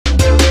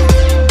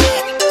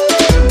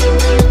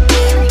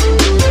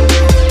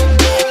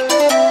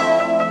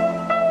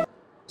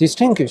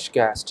Distinguished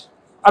guests,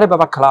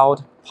 Alibaba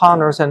Cloud,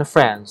 partners and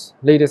friends,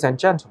 ladies and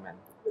gentlemen.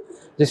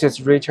 This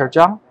is Richard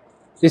Zhang,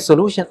 the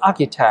solution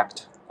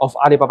architect of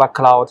Alibaba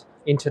Cloud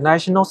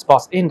International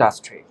Sports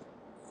Industry.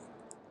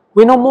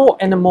 We know more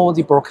and more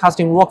the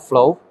broadcasting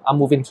workflow are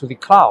moving to the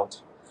cloud.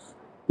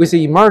 With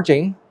the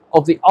emerging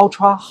of the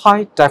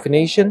ultra-high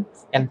definition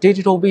and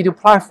digital video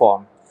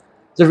platform,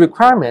 the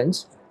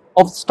requirements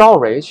of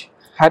storage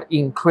had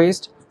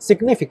increased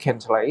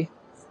significantly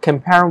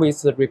compared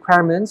with the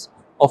requirements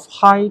of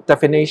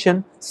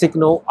high-definition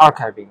signal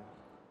archiving.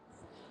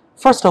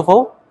 First of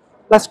all,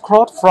 let's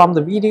quote from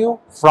the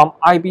video from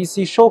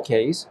IBC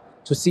Showcase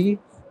to see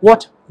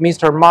what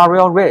Mr.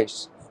 Mario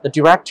Reyes, the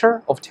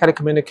Director of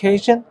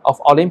Telecommunication of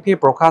Olympic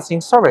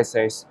Broadcasting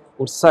Services,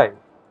 would say.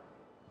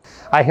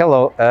 Hi,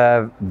 hello.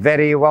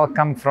 Very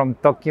welcome from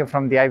Tokyo,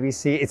 from the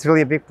IBC. It's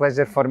really a big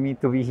pleasure for me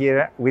to be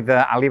here with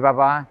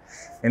Alibaba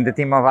and the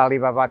team of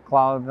Alibaba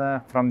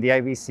Cloud from the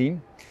IBC.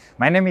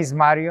 My name is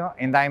Mario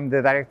and I'm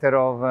the Director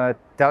of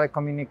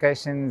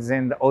Telecommunications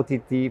and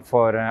OTT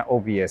for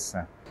OBS.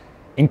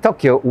 In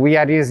Tokyo, we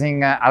are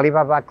using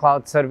Alibaba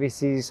Cloud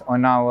Services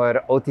on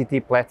our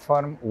OTT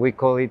platform. We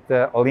call it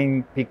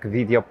Olympic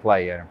Video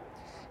Player.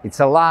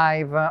 It's a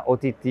live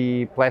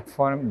OTT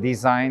platform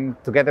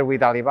designed together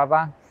with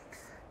Alibaba.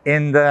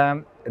 And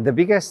the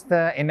biggest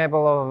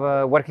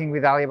enabler of working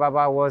with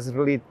Alibaba was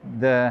really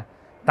the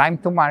time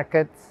to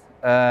market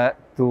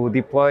to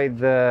deploy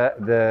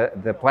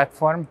the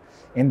platform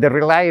and the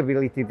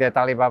reliability that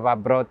Alibaba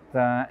brought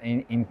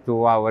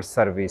into our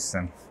service.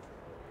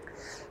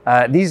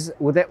 This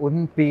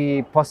wouldn't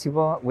be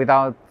possible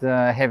without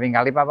having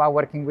Alibaba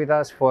working with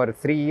us for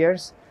 3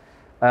 years.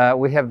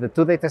 We have the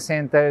 2 data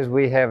centers,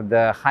 we have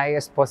the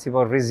highest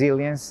possible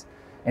resilience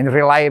and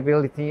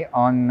reliability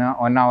on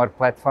our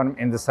platform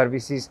and the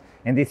services,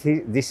 and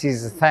this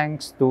is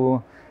thanks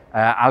to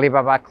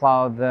Alibaba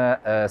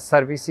Cloud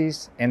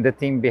Services and the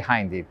team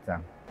behind it.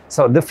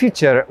 So the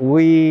future,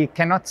 we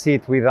cannot see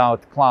it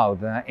without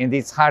cloud, and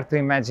it's hard to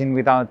imagine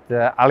without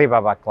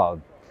Alibaba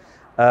Cloud.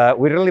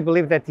 We really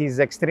believe that it is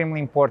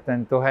extremely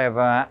important to have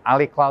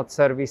Ali Cloud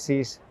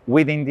Services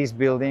within this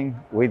building,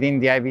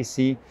 within the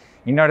IBC,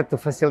 in order to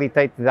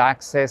facilitate the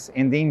access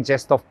and the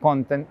ingest of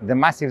content, the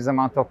massive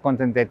amount of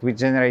content that we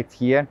generate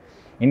here,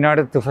 in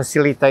order to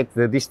facilitate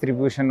the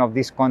distribution of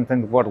this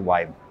content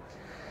worldwide.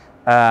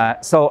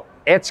 So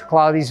Edge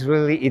Cloud is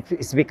really,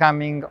 it's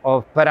becoming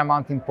of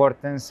paramount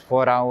importance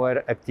for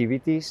our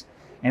activities.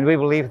 And we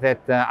believe that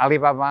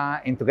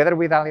Alibaba, and together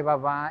with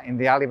Alibaba and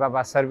the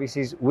Alibaba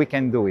services, we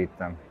can do it.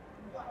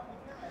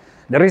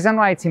 The reason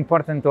why it's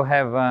important to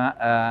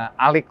have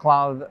Ali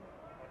Cloud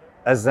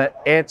as an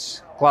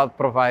edge cloud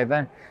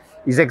provider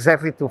is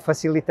exactly to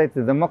facilitate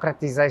the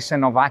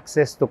democratization of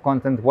access to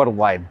content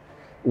worldwide.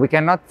 We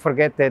cannot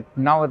forget that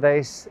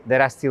nowadays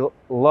there are still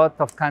a lot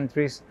of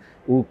countries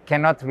who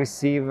cannot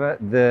receive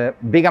the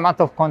big amount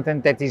of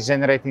content that is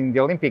generated in the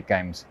Olympic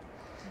Games.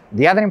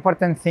 The other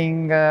important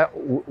thing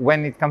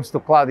when it comes to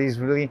cloud is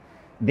really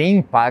the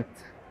impact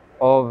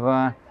of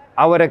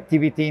our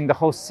activity in the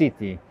host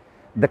city.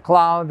 The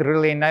cloud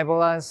really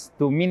enables us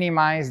to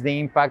minimize the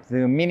impact,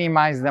 to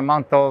minimize the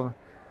amount of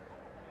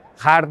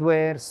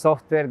hardware,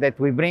 software that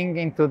we bring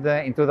into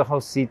the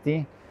host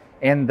city,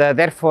 and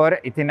therefore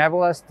it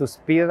enables us to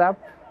speed up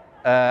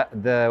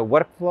the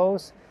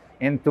workflows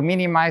and to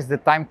minimize the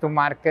time to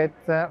market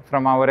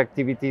from our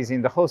activities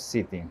in the host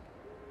city.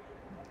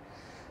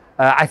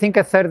 I think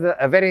a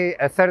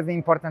third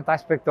important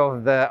aspect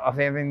of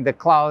having the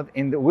cloud,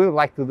 and we would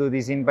like to do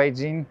this in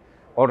Beijing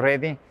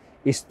already,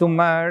 is to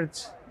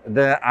merge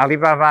the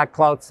Alibaba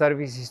Cloud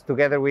Services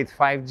together with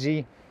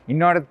 5G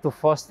in order to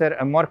foster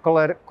a more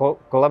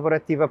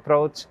collaborative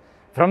approach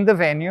from the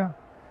venue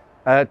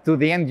to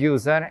the end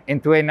user,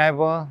 and to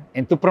enable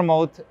and to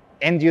promote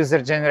end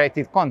user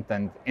generated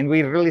content. And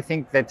we really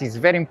think that is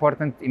very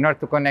important in order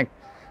to connect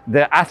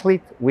the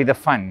athlete with the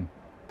fun.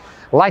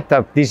 Light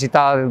up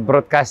digital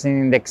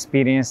broadcasting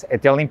experience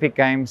at the Olympic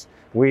Games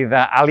with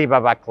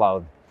Alibaba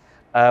Cloud.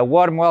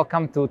 Warm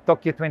welcome to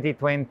Tokyo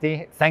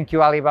 2020. Thank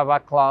you, Alibaba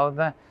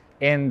Cloud,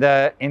 and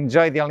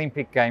enjoy the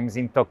Olympic Games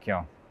in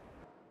Tokyo.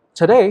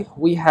 Today,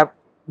 we have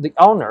the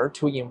honor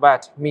to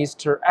invite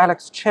Mr.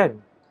 Alex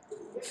Chen,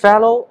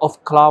 Fellow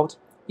of Cloud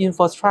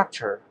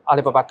Infrastructure,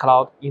 Alibaba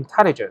Cloud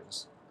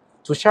Intelligence,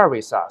 to share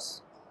with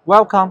us.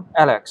 Welcome,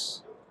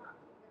 Alex.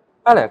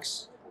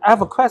 Alex, I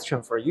have a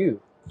question for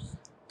you.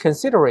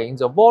 Considering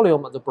the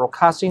volume of the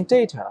broadcasting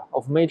data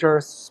of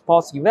major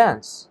sports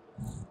events,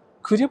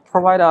 could you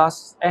provide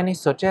us any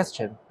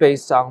suggestion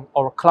based on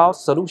our cloud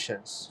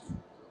solutions?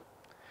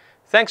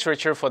 Thanks,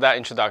 Richard, for that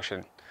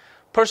introduction.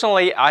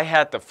 Personally, I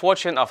had the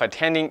fortune of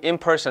attending in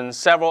person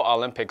several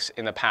Olympics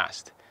in the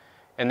past,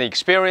 and the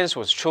experience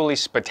was truly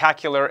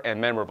spectacular and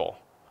memorable.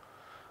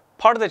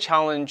 Part of the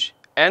challenge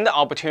and the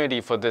opportunity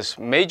for this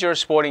major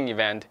sporting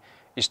event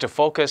is to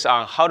focus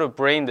on how to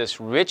bring this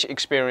rich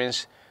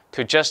experience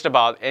to just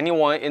about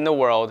anyone in the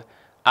world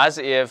as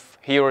if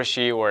he or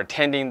she were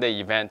attending the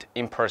event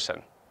in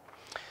person.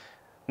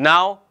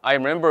 Now, I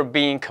remember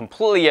being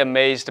completely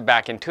amazed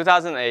back in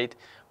 2008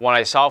 when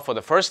I saw for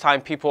the first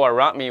time people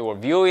around me were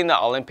viewing the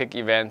Olympic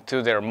event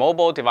through their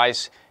mobile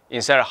device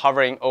instead of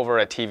hovering over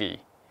a TV.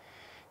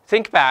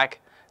 Think back,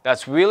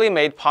 that's really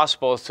made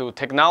possible through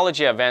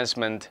technology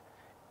advancement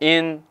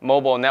in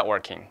mobile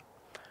networking.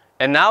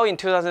 And now in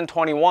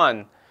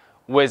 2021,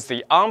 with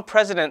the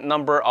unprecedented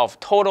number of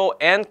total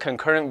and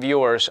concurrent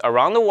viewers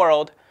around the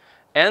world,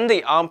 and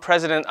the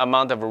unprecedented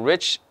amount of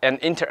rich and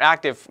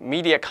interactive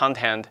media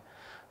content,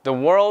 the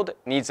world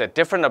needs a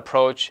different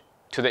approach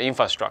to the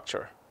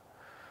infrastructure.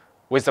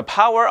 With the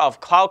power of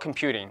cloud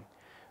computing,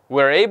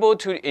 we're able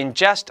to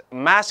ingest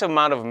massive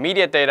amount of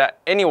media data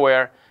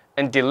anywhere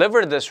and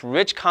deliver this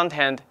rich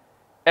content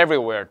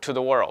everywhere to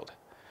the world,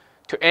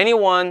 to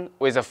anyone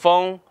with a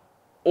phone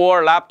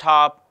or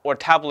laptop or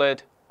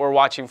tablet or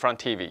watching from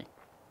TV.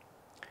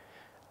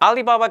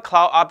 Alibaba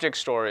Cloud Object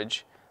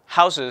Storage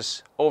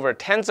houses over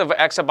tens of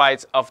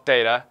exabytes of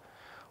data,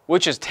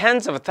 which is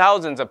tens of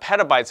thousands of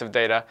petabytes of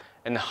data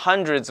and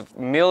hundreds of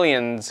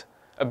millions,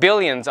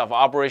 billions of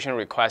operation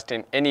requests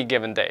in any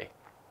given day.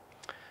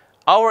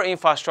 Our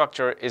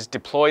infrastructure is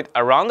deployed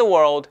around the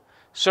world,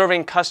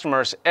 serving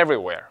customers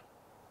everywhere.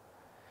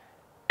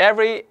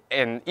 Every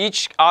and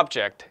each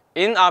object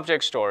in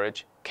object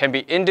storage can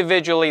be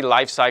individually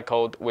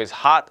life-cycled with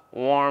hot,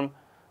 warm,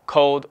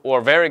 cold, or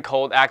very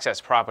cold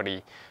access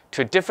property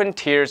to different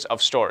tiers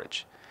of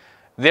storage,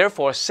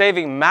 therefore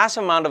saving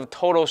massive amount of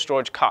total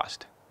storage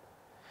cost.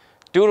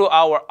 Due to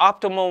our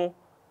optimal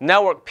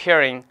network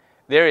peering,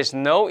 there is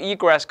no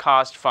egress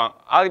cost from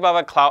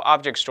Alibaba Cloud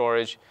Object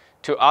Storage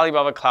to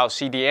Alibaba Cloud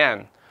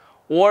CDN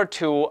or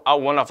to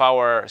one of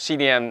our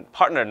CDN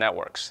partner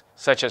networks,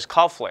 such as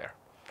Cloudflare,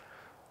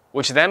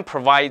 which then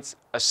provides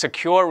a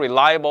secure,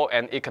 reliable,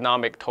 and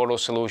economic total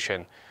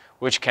solution,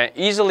 which can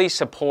easily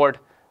support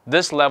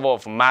this level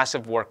of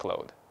massive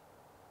workload.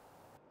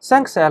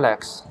 Thanks,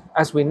 Alex.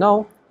 As we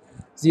know,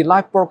 the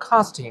live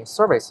broadcasting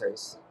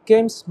services,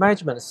 games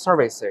management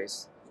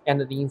services, and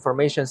the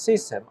information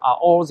system are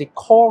all the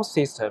core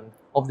system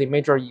of the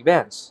major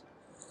events,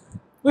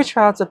 which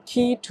are the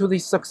key to the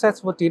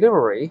successful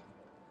delivery.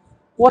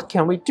 What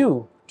can we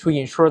do to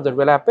ensure the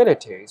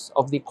reliabilities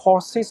of the core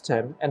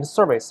system and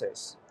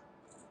services?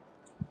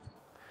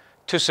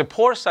 To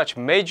support such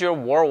major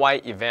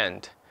worldwide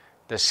event,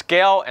 the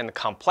scale and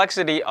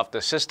complexity of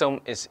the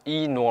system is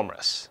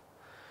enormous.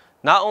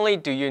 Not only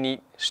do you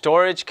need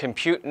storage,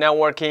 compute,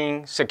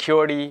 networking,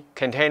 security,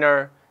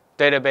 container,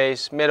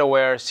 database,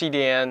 middleware,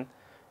 CDN,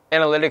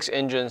 analytics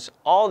engines,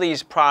 all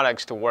these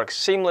products to work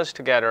seamless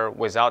together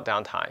without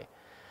downtime.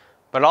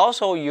 But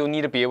also you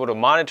need to be able to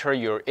monitor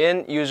your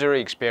end user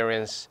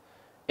experience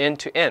end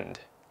to end.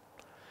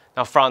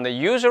 Now from the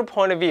user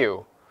point of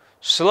view,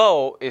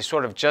 slow is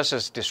sort of just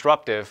as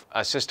disruptive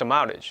as system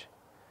outage.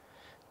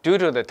 Due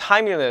to the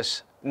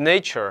timeless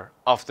nature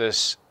of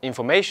this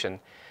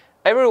information,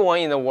 everyone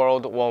in the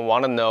world will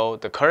want to know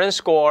the current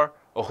score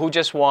or who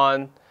just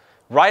won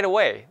right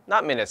away,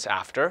 not minutes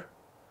after.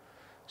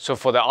 So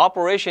for the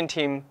operation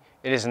team,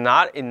 it is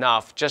not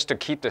enough just to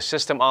keep the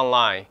system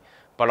online,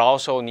 but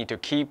also need to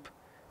keep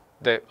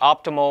the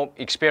optimal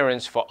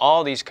experience for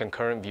all these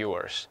concurrent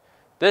viewers.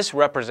 This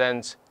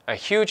represents a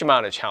huge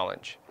amount of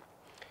challenge.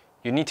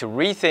 You need to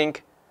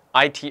rethink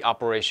IT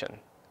operation.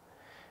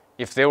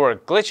 If there were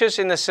glitches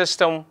in the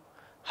system,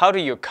 how do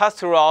you cut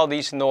through all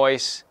these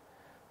noise?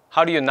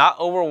 How do you not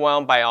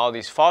overwhelmed by all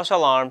these false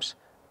alarms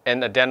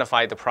and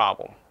identify the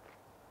problem?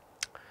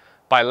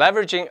 By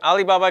leveraging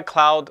Alibaba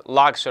Cloud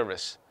Log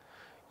Service,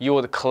 you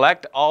would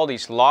collect all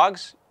these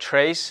logs,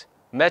 trace,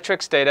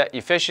 metrics data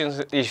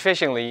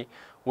efficiently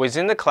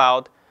within the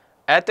cloud,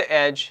 at the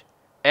edge,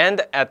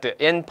 and at the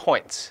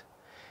endpoints.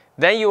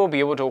 Then you will be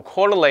able to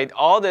correlate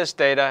all this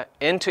data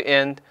end to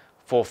end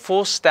for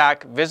full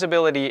stack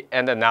visibility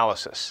and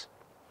analysis.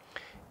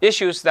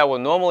 Issues that will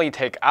normally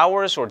take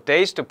hours or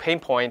days to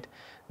pinpoint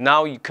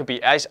now you could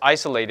be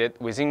isolated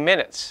within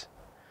minutes.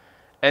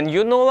 And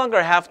you no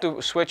longer have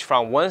to switch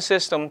from one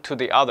system to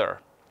the other.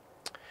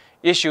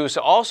 Issues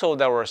also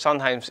that were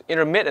sometimes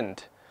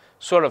intermittent,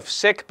 sort of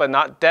sick but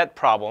not dead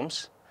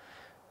problems,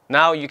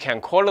 now you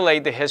can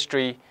correlate the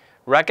history,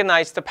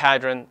 recognize the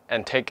pattern,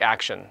 and take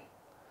action.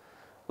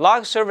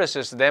 Log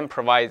services then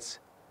provides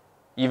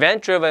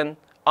event-driven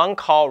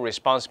on-call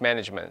response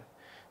management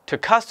to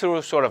cut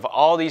through sort of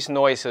all these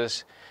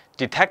noises,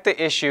 detect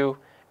the issue,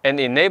 and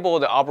enable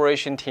the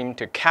operation team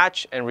to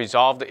catch and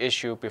resolve the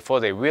issue before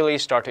they really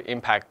start to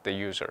impact the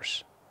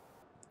users.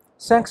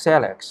 Thanks,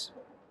 Alex.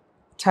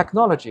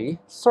 Technology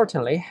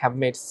certainly have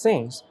made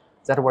things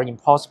that were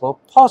impossible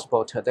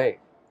possible today.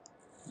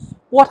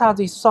 What are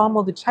some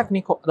of the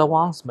technical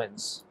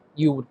advancements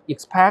you would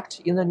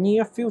expect in the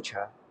near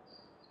future?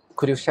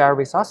 Could you share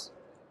with us?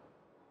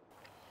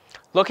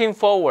 Looking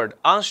forward,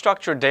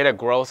 unstructured data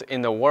growth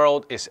in the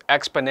world is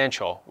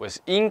exponential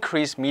with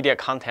increased media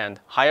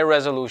content, higher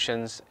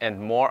resolutions, and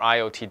more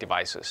IoT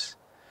devices.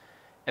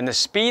 And the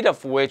speed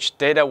of which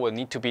data will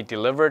need to be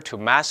delivered to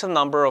massive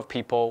number of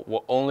people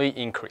will only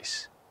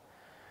increase.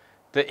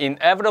 The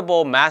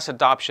inevitable mass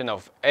adoption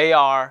of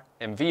AR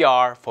and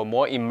VR for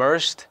more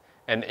immersed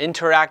and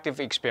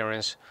interactive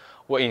experience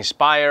will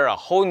inspire a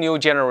whole new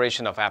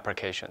generation of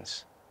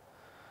applications.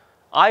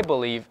 I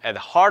believe at the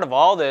heart of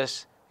all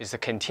this is the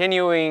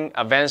continuing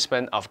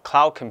advancement of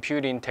cloud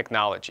computing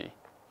technology.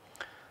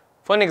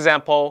 For an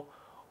example,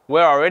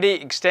 we're already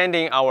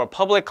extending our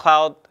public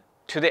cloud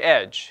to the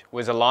edge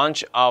with the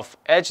launch of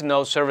edge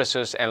node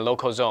services and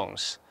local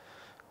zones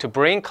to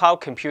bring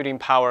cloud computing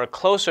power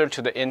closer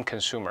to the end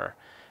consumer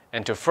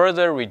and to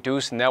further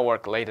reduce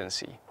network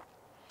latency.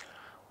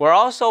 We're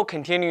also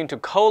continuing to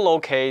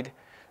co-locate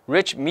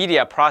rich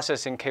media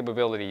processing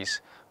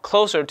capabilities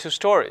closer to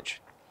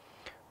storage.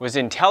 With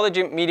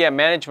intelligent media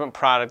management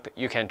product,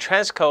 you can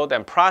transcode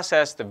and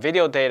process the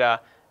video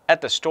data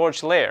at the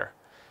storage layer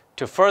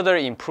to further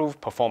improve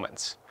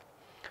performance.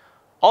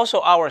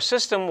 Also, our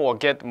system will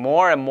get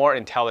more and more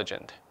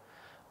intelligent.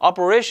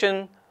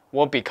 Operation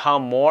will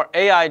become more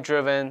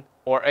AI-driven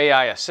or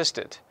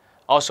AI-assisted,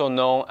 also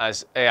known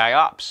as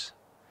AIOps.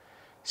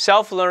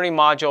 Self-learning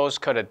modules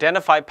could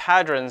identify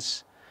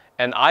patterns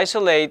and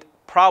isolate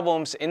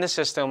problems in the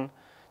system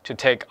to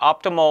take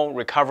optimal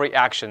recovery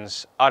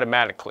actions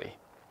automatically.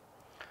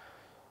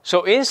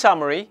 So in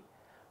summary,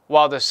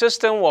 while the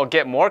system will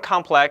get more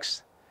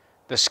complex,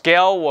 the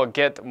scale will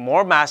get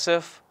more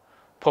massive,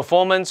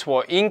 performance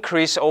will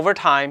increase over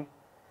time,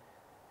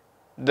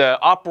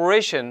 the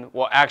operation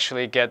will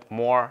actually get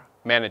more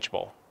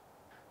manageable.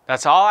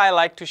 That's all I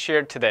like to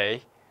share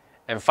today.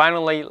 And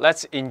finally,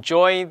 let's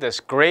enjoy this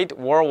great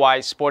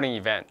worldwide sporting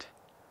event.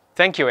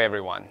 Thank you,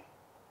 everyone.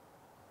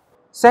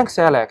 Thanks,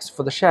 Alex,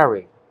 for the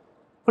sharing.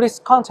 Please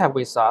contact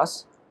with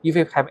us if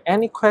you have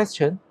any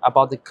question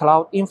about the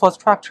cloud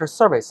infrastructure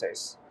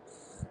services.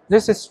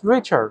 This is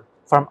Richard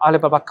from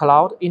Alibaba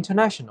Cloud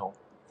International.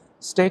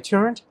 Stay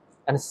tuned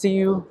and see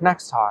you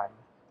next time.